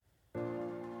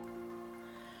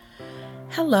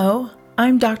Hello,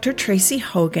 I'm Dr. Tracy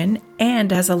Hogan,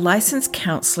 and as a licensed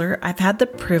counselor, I've had the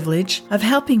privilege of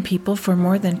helping people for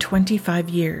more than 25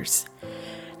 years.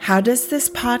 How does this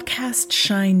podcast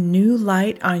shine new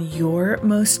light on your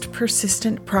most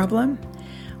persistent problem?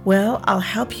 Well, I'll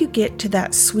help you get to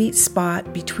that sweet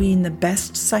spot between the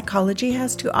best psychology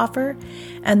has to offer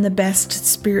and the best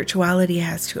spirituality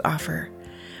has to offer.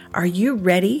 Are you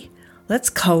ready? Let's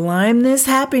climb this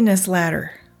happiness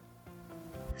ladder.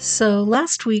 So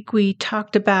last week we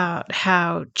talked about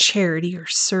how charity or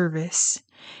service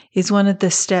is one of the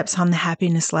steps on the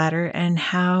happiness ladder and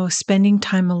how spending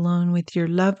time alone with your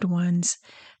loved ones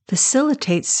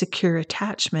facilitates secure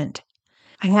attachment.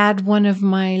 I had one of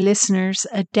my listeners,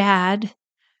 a dad,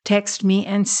 text me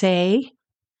and say,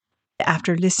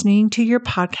 after listening to your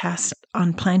podcast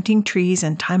on planting trees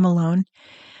and time alone,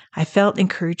 I felt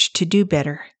encouraged to do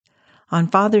better. On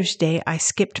Father's Day, I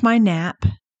skipped my nap.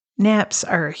 Naps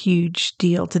are a huge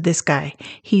deal to this guy.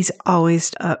 He's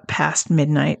always up past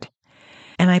midnight.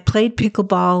 And I played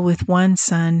pickleball with one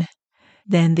son,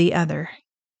 then the other.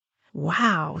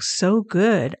 Wow, so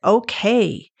good.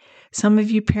 Okay. Some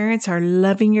of you parents are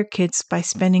loving your kids by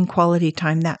spending quality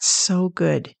time. That's so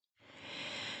good.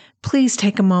 Please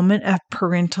take a moment of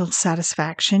parental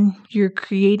satisfaction. You're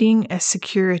creating a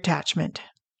secure attachment.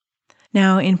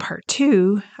 Now, in part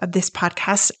 2 of this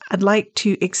podcast, I'd like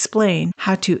to explain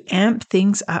how to amp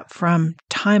things up from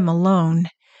time alone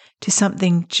to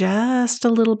something just a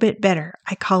little bit better.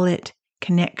 I call it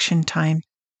connection time.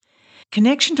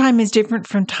 Connection time is different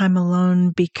from time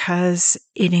alone because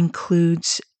it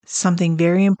includes something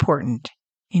very important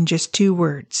in just 2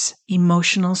 words: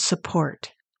 emotional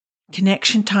support.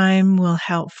 Connection time will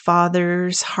help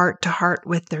fathers heart to heart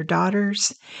with their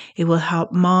daughters. It will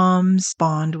help moms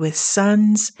bond with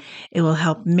sons. It will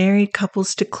help married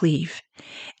couples to cleave.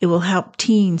 It will help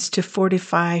teens to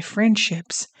fortify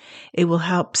friendships. It will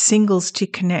help singles to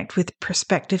connect with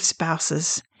prospective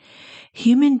spouses.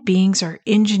 Human beings are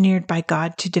engineered by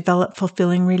God to develop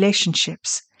fulfilling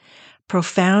relationships.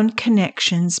 Profound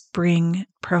connections bring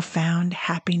profound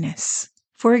happiness.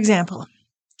 For example,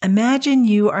 imagine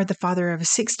you are the father of a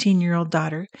 16-year-old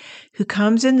daughter who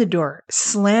comes in the door,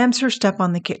 slams her stuff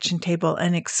on the kitchen table,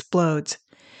 and explodes.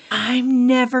 "I'm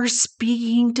never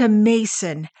speaking to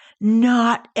Mason.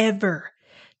 Not ever.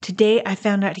 Today I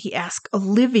found out he asked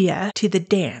Olivia to the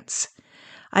dance.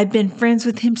 I've been friends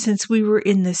with him since we were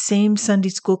in the same Sunday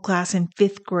school class in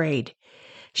 5th grade.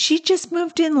 She just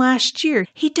moved in last year.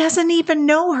 He doesn't even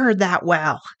know her that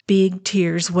well." Big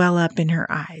tears well up in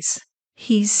her eyes.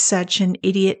 "He's such an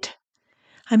idiot.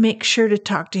 I make sure to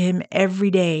talk to him every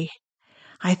day.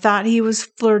 I thought he was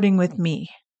flirting with me.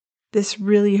 This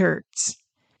really hurts."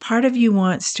 Part of you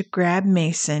wants to grab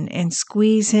Mason and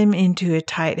squeeze him into a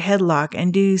tight headlock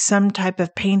and do some type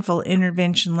of painful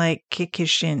intervention like kick his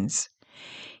shins.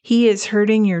 He is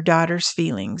hurting your daughter's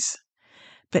feelings.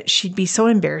 But she'd be so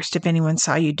embarrassed if anyone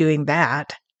saw you doing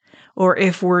that. Or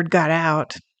if word got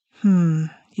out.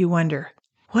 You wonder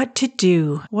what to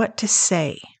do, what to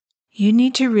say. You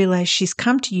need to realize she's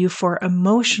come to you for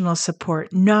emotional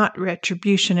support, not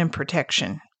retribution and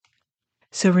protection.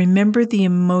 So remember the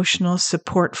emotional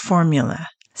support formula.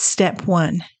 Step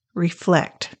 1,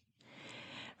 reflect.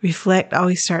 Reflect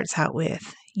always starts out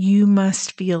with, "You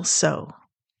must feel so."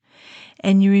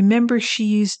 And you remember she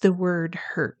used the word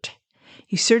hurt.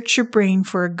 You search your brain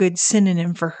for a good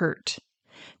synonym for hurt.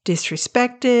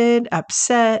 Disrespected,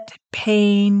 upset,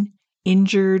 pain,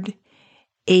 injured,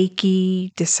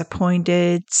 achy,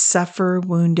 disappointed, suffer,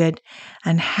 wounded,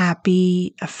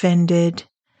 unhappy, offended.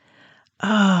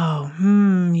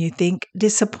 You think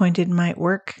disappointed might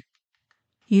work?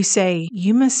 You say,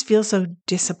 "You must feel so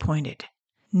disappointed."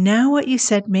 Now what you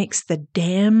said makes the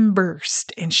dam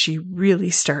burst, and she really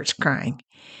starts crying.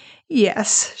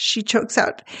 "Yes," she chokes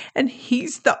out, "and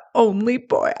he's the only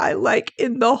boy I like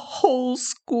in the whole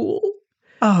school."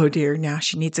 Oh dear, now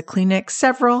she needs a Kleenex,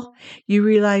 several. You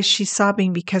realize she's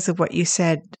sobbing because of what you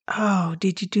said. Oh,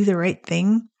 did you do the right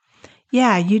thing?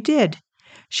 Yeah, you did.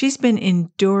 She's been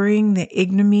enduring the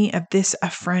ignominy of this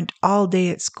affront all day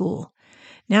at school.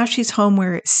 Now she's home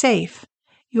where it's safe.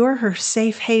 You're her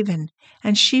safe haven,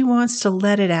 and she wants to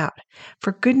let it out.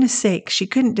 For goodness sake, she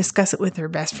couldn't discuss it with her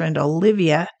best friend,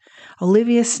 Olivia.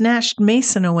 Olivia snatched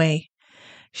Mason away.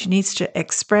 She needs to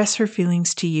express her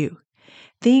feelings to you.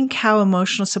 Think how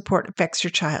emotional support affects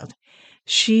your child.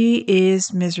 She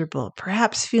is miserable,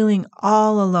 perhaps feeling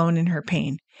all alone in her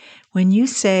pain. When you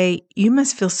say, "You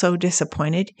must feel so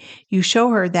disappointed," you show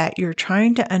her that you're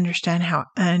trying to understand how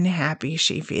unhappy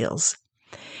she feels.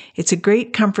 It's a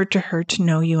great comfort to her to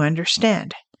know you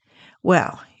understand.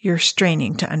 Well, you're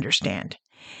straining to understand.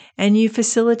 and you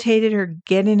facilitated her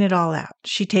getting it all out.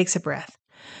 She takes a breath.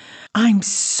 I'm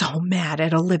so mad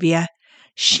at Olivia.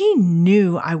 She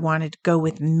knew I wanted to go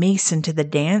with Mason to the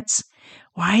dance.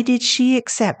 Why did she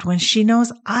accept when she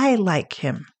knows I like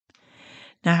him?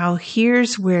 Now,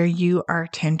 here's where you are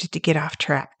tempted to get off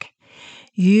track.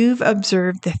 You've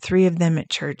observed the three of them at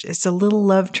church. It's a little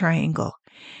love triangle.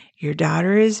 Your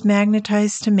daughter is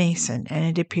magnetized to Mason, and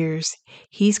it appears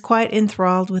he's quite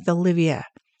enthralled with Olivia.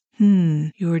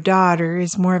 Your daughter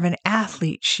is more of an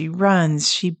athlete. She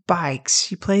runs, she bikes,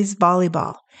 she plays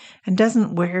volleyball, and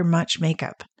doesn't wear much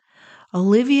makeup.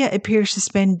 Olivia appears to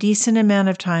spend a decent amount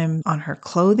of time on her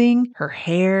clothing, her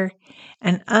hair,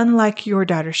 and unlike your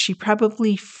daughter, she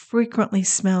probably frequently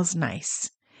smells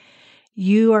nice.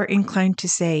 You are inclined to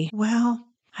say, well,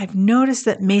 I've noticed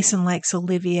that Mason likes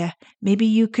Olivia. Maybe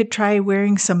you could try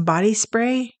wearing some body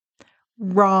spray?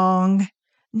 Wrong.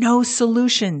 No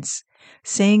solutions.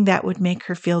 Saying that would make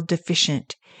her feel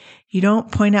deficient. You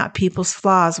don't point out people's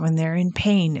flaws when they're in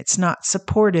pain. It's not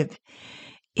supportive.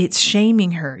 It's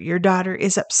shaming her. Your daughter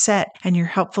is upset, and your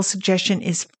helpful suggestion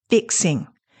is fixing.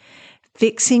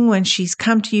 Fixing when she's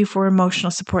come to you for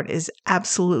emotional support is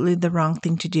absolutely the wrong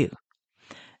thing to do.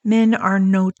 Men are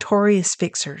notorious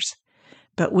fixers,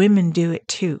 but women do it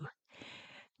too.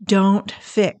 Don't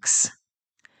fix.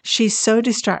 She's so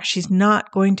distraught, she's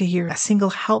not going to hear a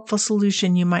single helpful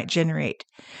solution you might generate.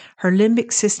 Her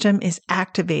limbic system is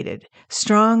activated.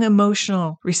 Strong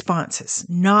emotional responses,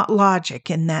 not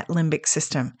logic in that limbic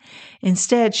system.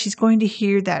 Instead, she's going to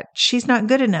hear that she's not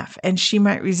good enough, and she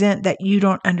might resent that you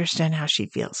don't understand how she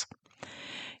feels.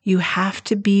 You have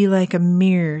to be like a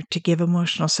mirror to give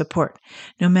emotional support.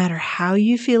 No matter how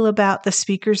you feel about the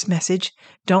speaker's message,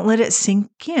 don't let it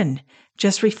sink in.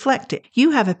 Just reflect it.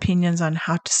 You have opinions on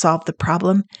how to solve the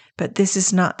problem, but this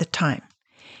is not the time.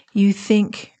 You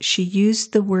think she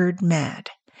used the word mad.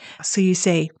 So you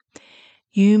say,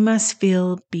 you must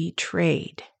feel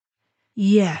betrayed.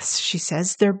 Yes, she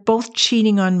says, they're both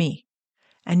cheating on me.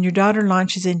 And your daughter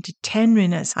launches into 10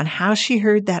 minutes on how she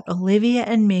heard that Olivia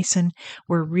and Mason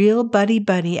were real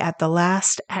buddy-buddy at the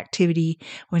last activity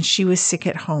when she was sick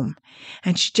at home.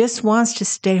 And she just wants to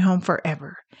stay home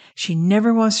forever. She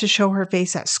never wants to show her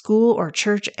face at school or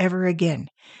church ever again.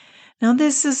 Now,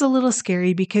 this is a little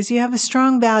scary because you have a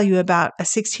strong value about a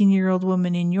 16-year-old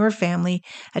woman in your family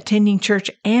attending church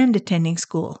and attending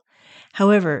school.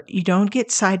 However, you don't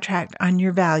get sidetracked on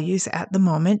your values at the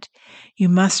moment. You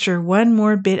muster one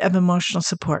more bit of emotional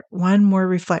support, one more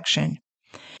reflection.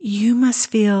 You must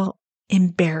feel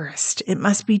embarrassed. It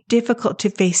must be difficult to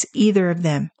face either of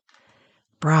them.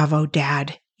 Bravo,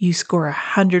 Dad. You score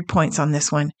 100 points on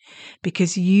this one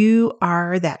because you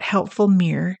are that helpful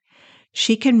mirror.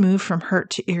 She can move from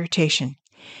hurt to irritation.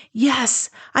 Yes,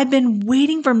 I've been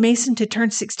waiting for Mason to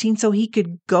turn 16 so he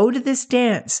could go to this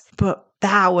dance, but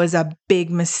that was a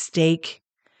big mistake.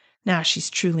 Now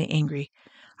she's truly angry.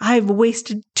 I've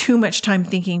wasted too much time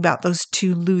thinking about those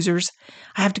two losers.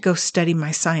 I have to go study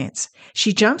my science.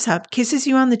 She jumps up, kisses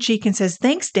you on the cheek, and says,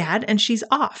 "Thanks, Dad," and she's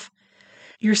off.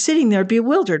 You're sitting there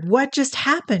bewildered. What just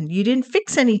happened? You didn't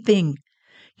fix anything.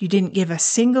 You didn't give a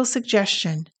single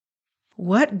suggestion.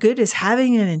 What good is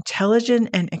having an intelligent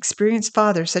and experienced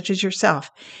father such as yourself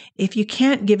if you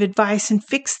can't give advice and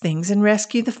fix things and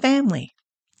rescue the family?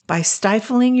 By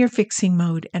stifling your fixing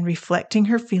mode and reflecting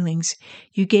her feelings,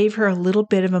 you gave her a little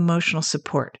bit of emotional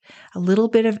support, a little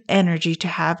bit of energy to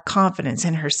have confidence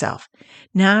in herself.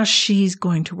 Now she's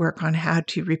going to work on how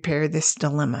to repair this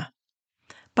dilemma.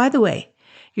 By the way,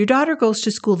 your daughter goes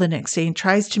to school the next day and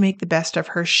tries to make the best of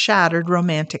her shattered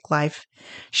romantic life.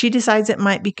 She decides it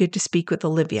might be good to speak with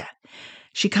Olivia.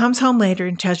 She comes home later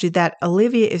and tells you that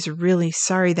Olivia is really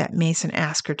sorry that Mason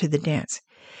asked her to the dance.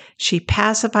 She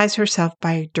pacifies herself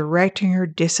by directing her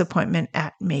disappointment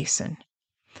at Mason.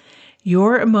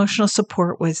 Your emotional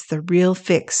support was the real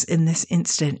fix in this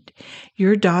instant.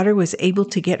 Your daughter was able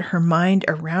to get her mind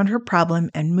around her problem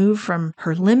and move from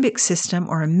her limbic system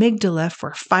or amygdala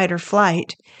for fight or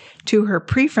flight to her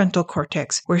prefrontal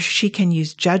cortex where she can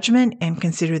use judgment and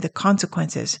consider the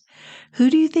consequences. Who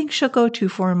do you think she'll go to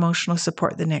for emotional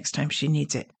support the next time she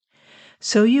needs it?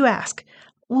 So you ask,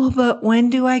 well, but when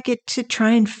do I get to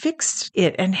try and fix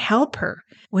it and help her?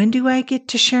 When do I get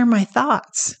to share my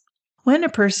thoughts? When a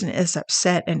person is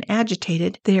upset and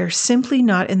agitated, they are simply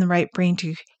not in the right brain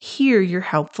to hear your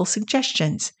helpful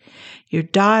suggestions. Your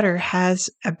daughter has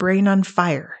a brain on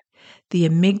fire. The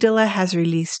amygdala has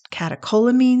released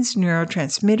catecholamines,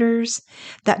 neurotransmitters,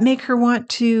 that make her want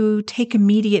to take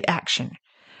immediate action.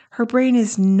 Her brain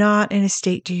is not in a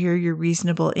state to hear your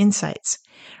reasonable insights.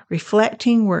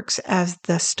 Reflecting works as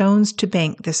the stones to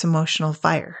bank this emotional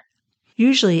fire.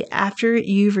 Usually, after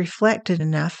you've reflected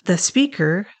enough, the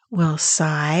speaker will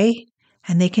sigh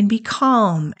and they can be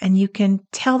calm, and you can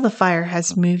tell the fire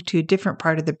has moved to a different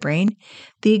part of the brain,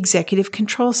 the executive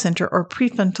control center or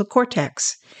prefrontal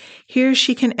cortex. Here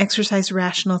she can exercise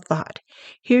rational thought.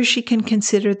 Here she can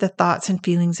consider the thoughts and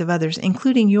feelings of others,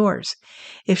 including yours.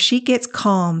 If she gets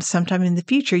calm sometime in the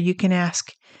future, you can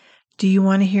ask, do you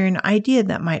want to hear an idea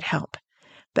that might help?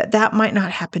 But that might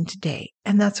not happen today,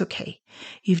 and that's okay.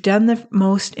 You've done the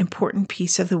most important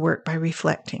piece of the work by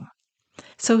reflecting.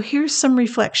 So here's some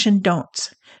reflection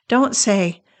don'ts. Don't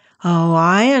say, oh,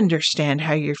 I understand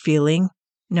how you're feeling.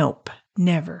 Nope,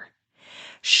 never.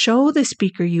 Show the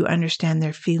speaker you understand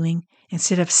their feeling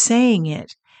instead of saying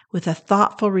it with a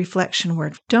thoughtful reflection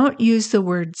word. Don't use the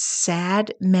words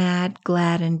sad, mad,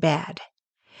 glad, and bad.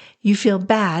 You feel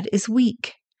bad is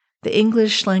weak. The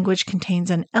English language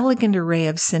contains an elegant array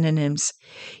of synonyms.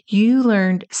 You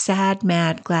learned sad,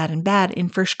 mad, glad, and bad in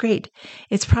first grade.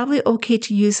 It's probably okay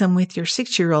to use them with your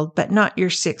 6-year-old, but not your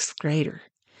 6th grader.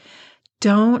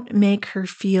 Don't make her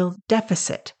feel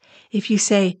deficit. If you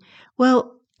say,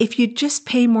 well, if you just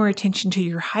pay more attention to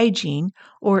your hygiene,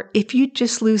 or if you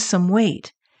just lose some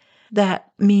weight, that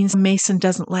means Mason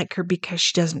doesn't like her because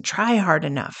she doesn't try hard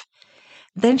enough.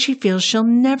 Then she feels she'll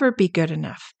never be good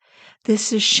enough.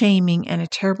 This is shaming and a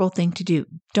terrible thing to do.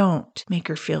 Don't make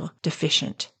her feel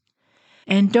deficient.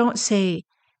 And don't say,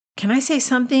 can I say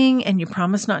something and you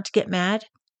promise not to get mad?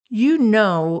 You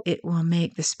know it will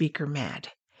make the speaker mad.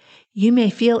 You may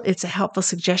feel it's a helpful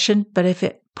suggestion, but if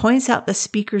it points out the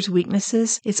speaker's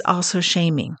weaknesses, it's also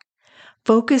shaming.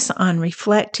 Focus on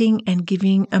reflecting and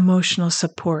giving emotional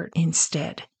support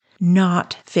instead,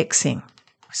 not fixing.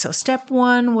 So step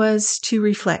 1 was to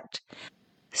reflect.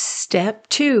 Step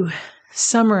 2,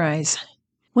 summarize.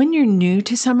 When you're new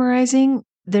to summarizing,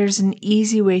 there's an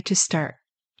easy way to start.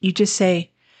 You just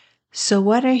say, so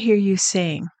what I hear you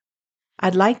saying.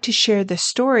 I'd like to share the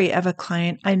story of a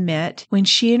client I met when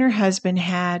she and her husband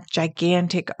had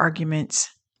gigantic arguments.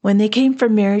 When they came for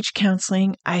marriage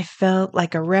counseling, I felt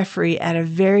like a referee at a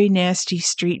very nasty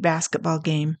street basketball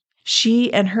game.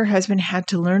 She and her husband had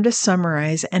to learn to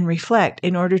summarize and reflect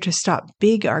in order to stop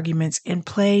big arguments and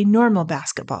play normal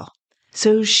basketball.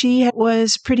 So she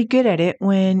was pretty good at it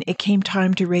when it came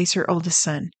time to raise her oldest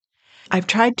son. I've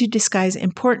tried to disguise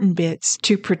important bits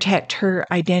to protect her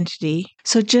identity,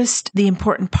 so just the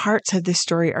important parts of the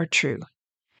story are true.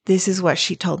 This is what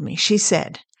she told me. She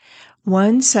said,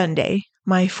 one Sunday,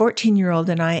 my 14-year-old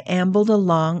and I ambled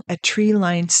along a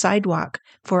tree-lined sidewalk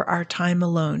for our time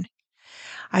alone.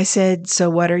 I said, so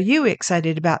what are you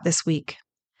excited about this week?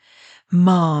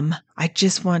 Mom, I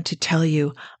just want to tell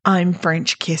you, I'm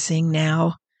French kissing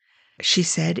now. She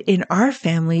said, in our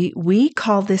family, we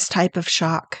call this type of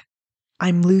shock,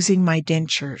 I'm losing my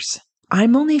dentures.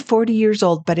 I'm only 40 years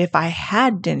old, but if I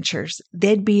had dentures,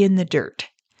 they'd be in the dirt.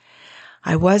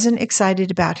 I wasn't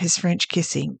excited about his French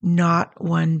kissing, not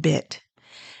one bit.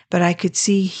 But I could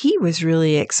see he was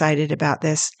really excited about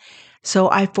this, so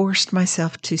I forced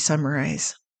myself to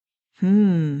summarize.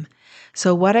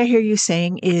 So what I hear you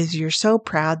saying is you're so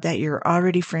proud that you're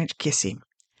already French kissing.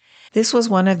 This was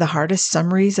one of the hardest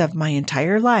summaries of my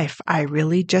entire life. I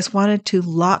really just wanted to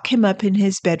lock him up in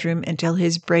his bedroom until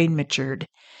his brain matured.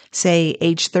 Say,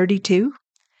 age 32?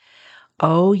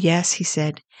 Oh, yes, he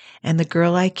said. And the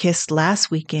girl I kissed last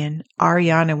weekend,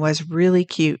 Ariana, was really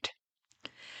cute.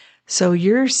 So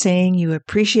you're saying you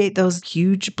appreciate those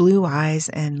huge blue eyes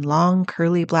and long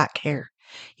curly black hair.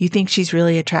 You think she's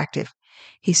really attractive.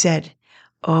 He said,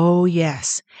 oh,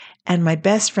 yes. And my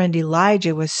best friend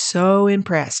Elijah was so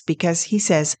impressed because he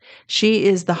says she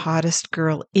is the hottest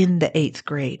girl in the 8th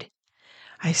grade.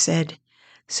 I said,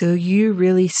 so you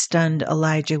really stunned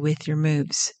Elijah with your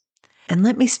moves. And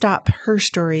let me stop her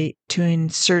story to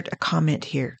insert a comment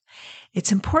here.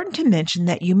 It's important to mention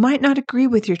that you might not agree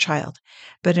with your child,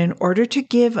 but in order to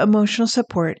give emotional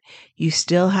support, you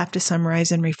still have to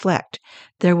summarize and reflect.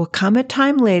 There will come a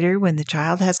time later when the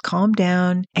child has calmed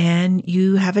down and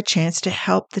you have a chance to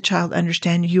help the child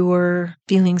understand your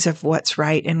feelings of what's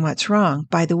right and what's wrong.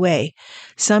 By the way,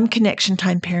 some connection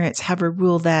time parents have a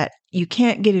rule that you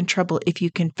can't get in trouble if you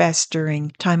confess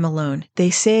during time alone. They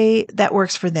say that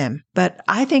works for them, but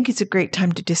I think it's a great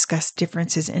time to discuss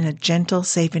differences in a gentle,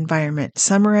 safe environment.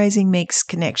 Summarizing makes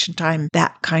connection time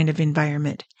that kind of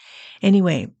environment.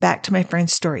 Anyway, back to my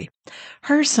friend's story.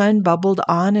 Her son bubbled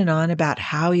on and on about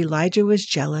how Elijah was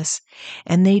jealous,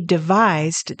 and they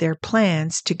devised their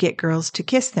plans to get girls to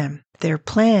kiss them. Their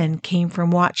plan came from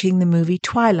watching the movie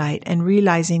Twilight and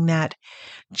realizing that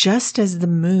just as the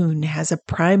moon has a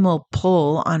primal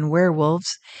pull on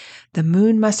werewolves, The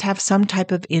moon must have some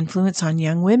type of influence on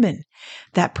young women,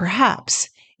 that perhaps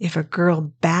if a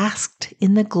girl basked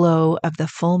in the glow of the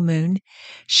full moon,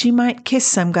 she might kiss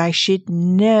some guy she'd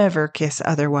never kiss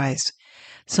otherwise.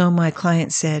 So my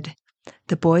client said,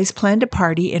 the boys planned a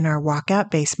party in our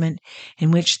walkout basement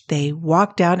in which they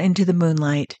walked out into the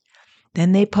moonlight.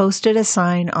 Then they posted a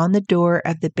sign on the door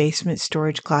of the basement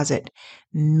storage closet,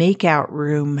 "Makeout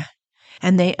Room."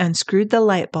 And they unscrewed the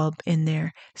light bulb in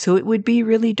there so it would be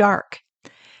really dark.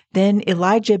 Then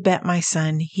Elijah bet my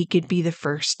son he could be the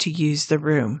first to use the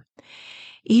room.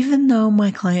 Even though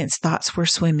my client's thoughts were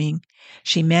swimming,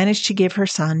 she managed to give her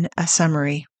son a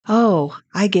summary. "Oh,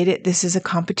 I get it. This is a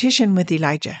competition with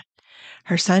Elijah."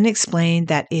 Her son explained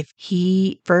that if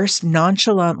he first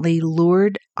nonchalantly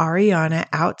lured Ariana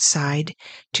outside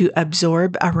to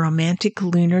absorb a romantic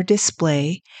lunar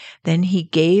display, then he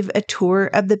gave a tour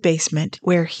of the basement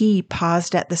where he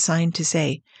paused at the sign to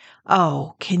say,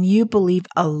 "Oh, can you believe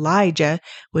Elijah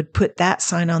would put that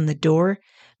sign on the door?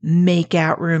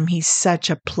 Makeout room, he's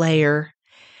such a player."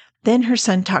 Then her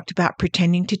son talked about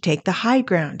pretending to take the high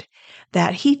ground,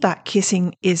 that he thought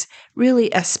kissing is really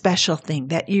a special thing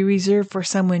that you reserve for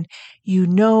someone you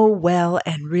know well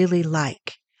and really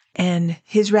like. And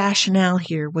his rationale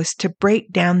here was to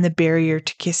break down the barrier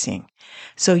to kissing.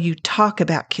 So you talk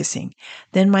about kissing.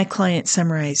 Then my client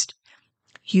summarized,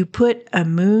 "You put a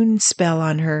moon spell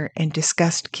on her and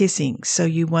discussed kissing, so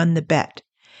you won the bet."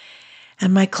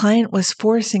 And my client was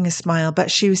forcing a smile,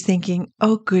 but she was thinking,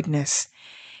 oh goodness,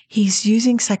 he's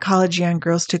using psychology on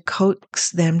girls to coax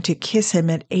them to kiss him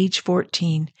at age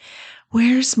 14.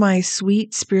 Where's my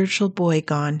sweet spiritual boy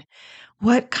gone?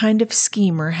 What kind of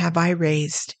schemer have I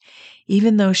raised?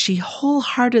 Even though she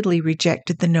wholeheartedly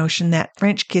rejected the notion that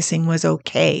French kissing was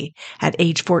okay at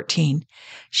age 14,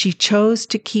 she chose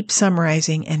to keep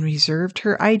summarizing and reserved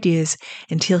her ideas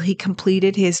until he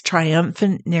completed his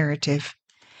triumphant narrative.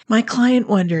 My client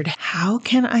wondered, how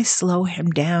can I slow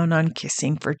him down on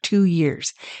kissing for 2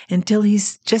 years until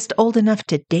he's just old enough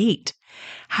to date?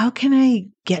 How can I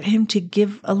get him to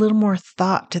give a little more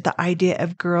thought to the idea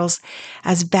of girls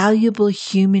as valuable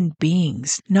human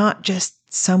beings, not just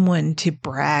someone to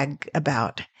brag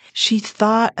about? She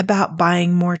thought about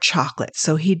buying more chocolate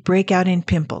so he'd break out in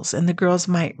pimples and the girls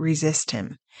might resist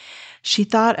him. She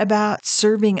thought about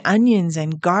serving onions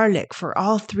and garlic for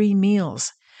all 3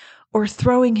 meals, or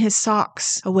throwing his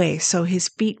socks away so his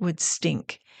feet would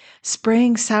stink,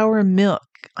 spraying sour milk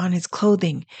on his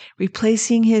clothing,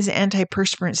 replacing his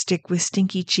antiperspirant stick with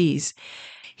stinky cheese.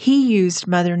 He used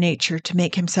Mother Nature to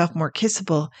make himself more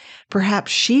kissable.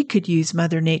 Perhaps she could use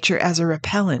Mother Nature as a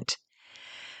repellent.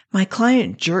 My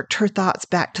client jerked her thoughts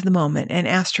back to the moment and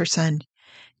asked her son,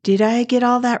 "Did I get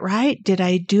all that right? Did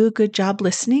I do a good job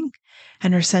listening?"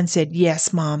 And her son said,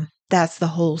 "Yes, Mom, that's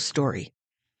the whole story."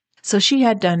 So she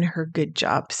had done her good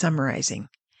job summarizing.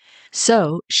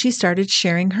 So she started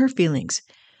sharing her feelings,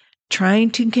 trying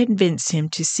to convince him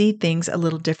to see things a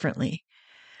little differently.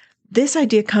 This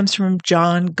idea comes from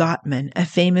John Gottman, a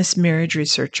famous marriage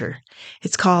researcher.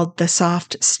 It's called the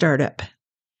soft startup,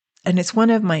 and it's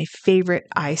one of my favorite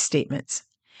I statements.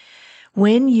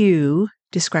 When you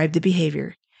describe the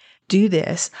behavior, do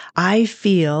this, I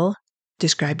feel,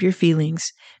 describe your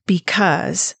feelings,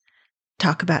 because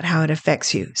talk about how it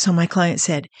affects you. So my client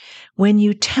said, when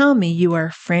you tell me you are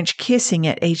French kissing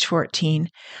at age 14,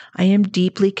 I am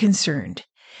deeply concerned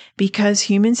because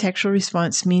human sexual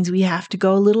response means we have to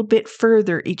go a little bit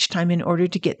further each time in order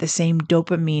to get the same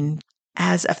dopamine.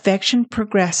 As affection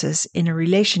progresses in a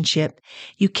relationship,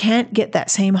 you can't get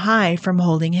that same high from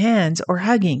holding hands or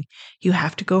hugging. You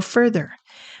have to go further.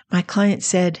 My client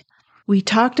said, we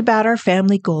talked about our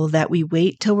family goal that we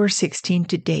wait till we're 16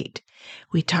 to date.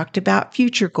 We talked about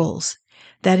future goals,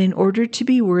 that in order to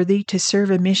be worthy to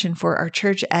serve a mission for our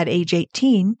church at age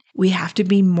 18, we have to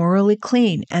be morally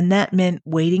clean, and that meant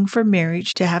waiting for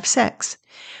marriage to have sex.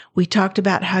 We talked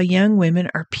about how young women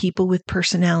are people with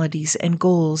personalities and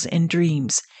goals and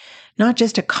dreams, not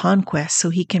just a conquest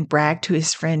so he can brag to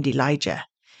his friend Elijah.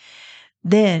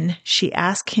 Then she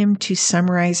asked him to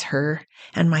summarize her,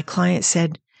 and my client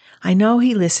said, I know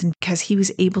he listened because he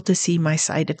was able to see my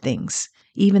side of things,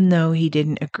 even though he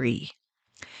didn't agree.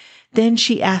 Then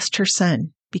she asked her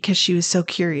son, because she was so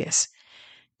curious,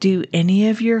 do any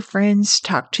of your friends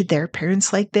talk to their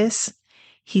parents like this?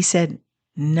 He said,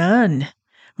 none.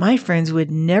 My friends would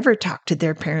never talk to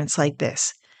their parents like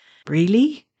this.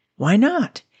 Really? Why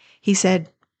not? He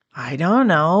said, I don't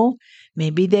know.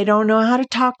 Maybe they don't know how to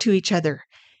talk to each other.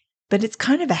 But it's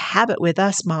kind of a habit with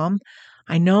us, Mom.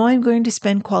 I know I'm going to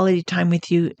spend quality time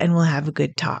with you and we'll have a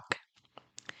good talk.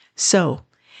 So,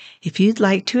 If you'd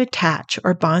like to attach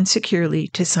or bond securely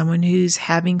to someone who's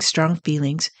having strong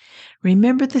feelings,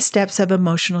 remember the steps of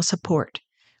emotional support.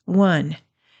 1.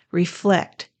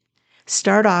 Reflect.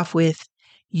 Start off with,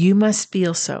 "You must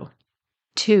feel so."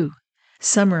 2.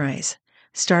 Summarize.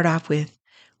 Start off with,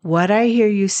 "What I hear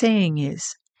you saying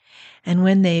is." And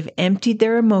when they've emptied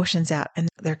their emotions out and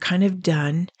they're kind of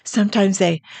done, sometimes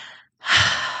they,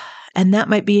 and that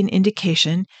might be an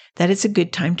indication that it's a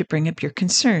good time to bring up your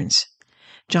concerns.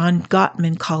 John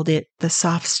Gottman called it the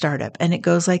soft startup, and it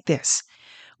goes like this.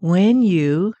 When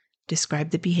you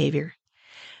describe the behavior,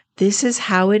 "This is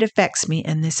how it affects me,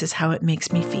 and this is how it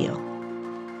makes me feel."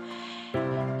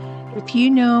 If you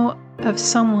know of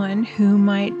someone who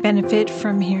might benefit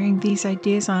from hearing these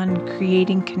ideas on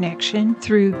creating connection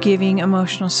through giving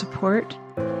emotional support,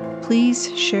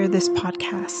 please share this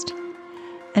podcast.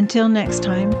 Until next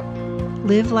time,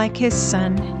 live like His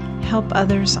Son, help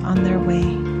others on their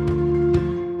way.